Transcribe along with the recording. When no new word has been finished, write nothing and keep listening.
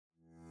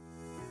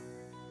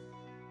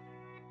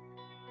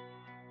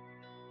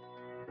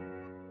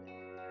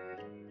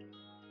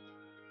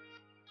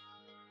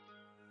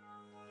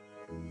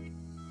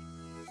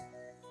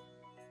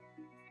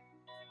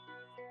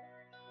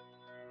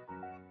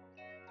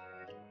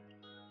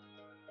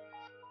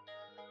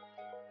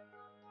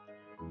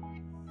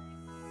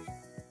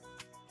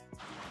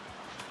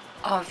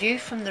Our view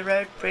from the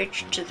road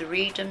bridge to the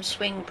Reedham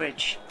Swing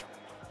Bridge.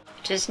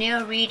 It is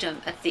near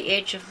Reedham at the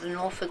edge of the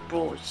Norfolk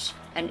Broads,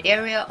 an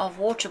area of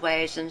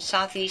waterways in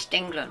southeast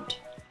England.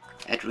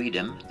 At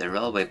Reedham, the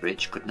railway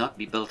bridge could not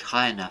be built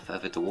high enough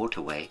over the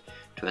waterway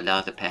to allow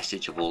the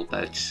passage of all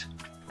boats.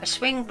 A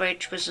swing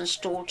bridge was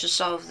installed to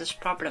solve this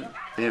problem.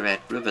 We're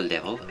at river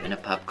level in a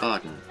pub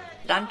garden.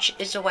 Lunch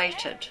is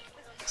awaited.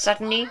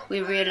 Suddenly,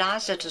 we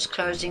realize it is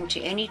closing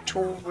to any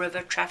tall river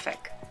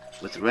traffic.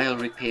 With rail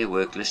repair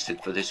work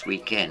listed for this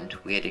weekend,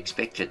 we had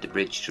expected the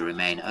bridge to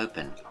remain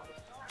open,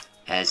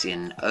 as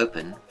in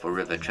open for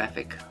river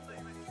traffic.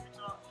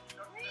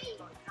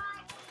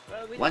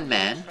 One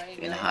man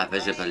in a high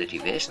visibility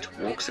vest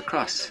walks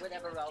across.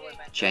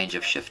 Change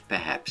of shift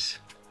perhaps.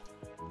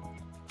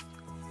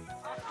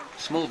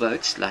 Small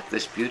boats like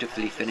this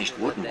beautifully finished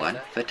wooden one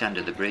fit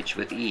under the bridge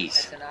with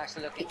ease.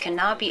 It can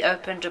now be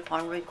opened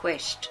upon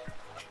request.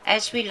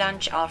 As we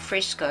lunch al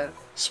fresco,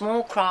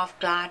 small craft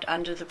glide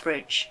under the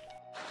bridge.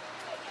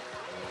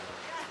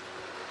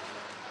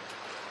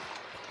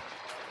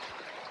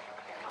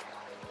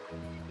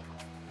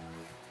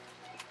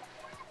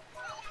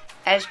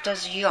 As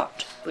does a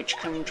yacht, which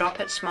can drop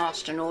its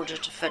mast in order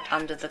to fit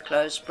under the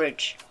closed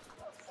bridge.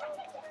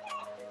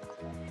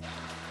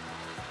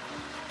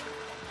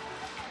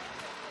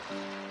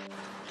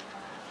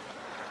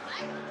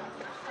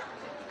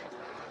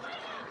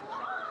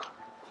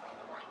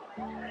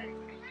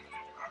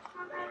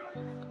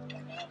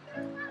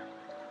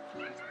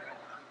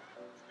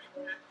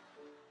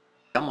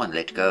 Someone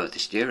let go of the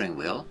steering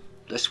wheel.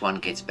 This one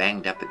gets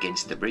banged up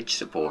against the bridge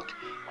support,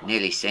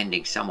 nearly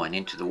sending someone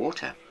into the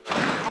water.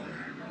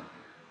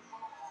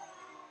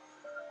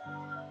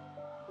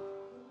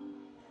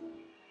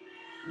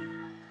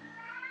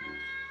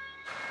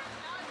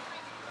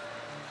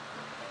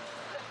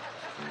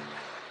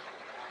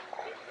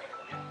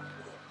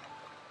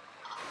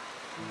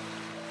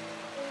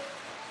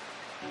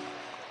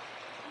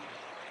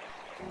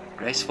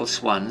 Graceful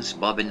swans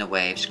bob in the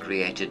waves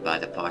created by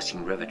the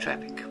passing river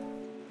traffic.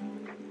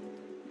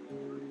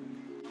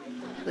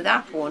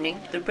 Without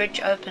warning, the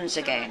bridge opens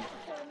again.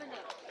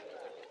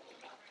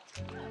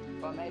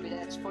 Well, maybe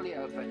that's fully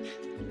open.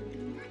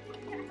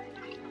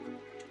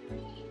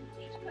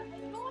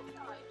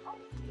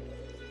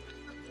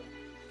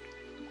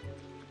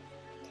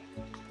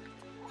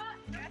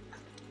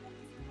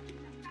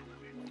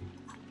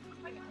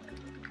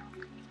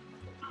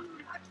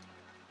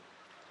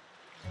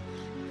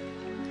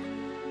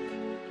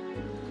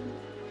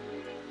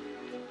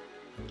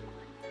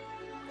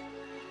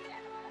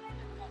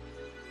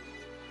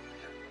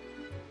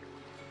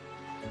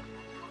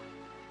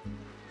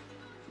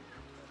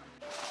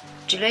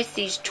 To let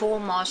these tall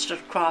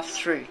masted craft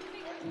through.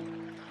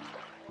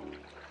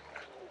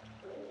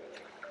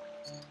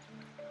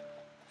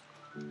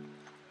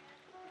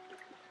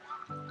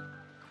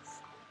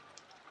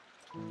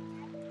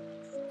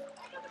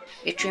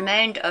 It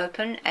remained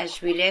open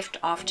as we left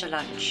after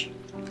lunch.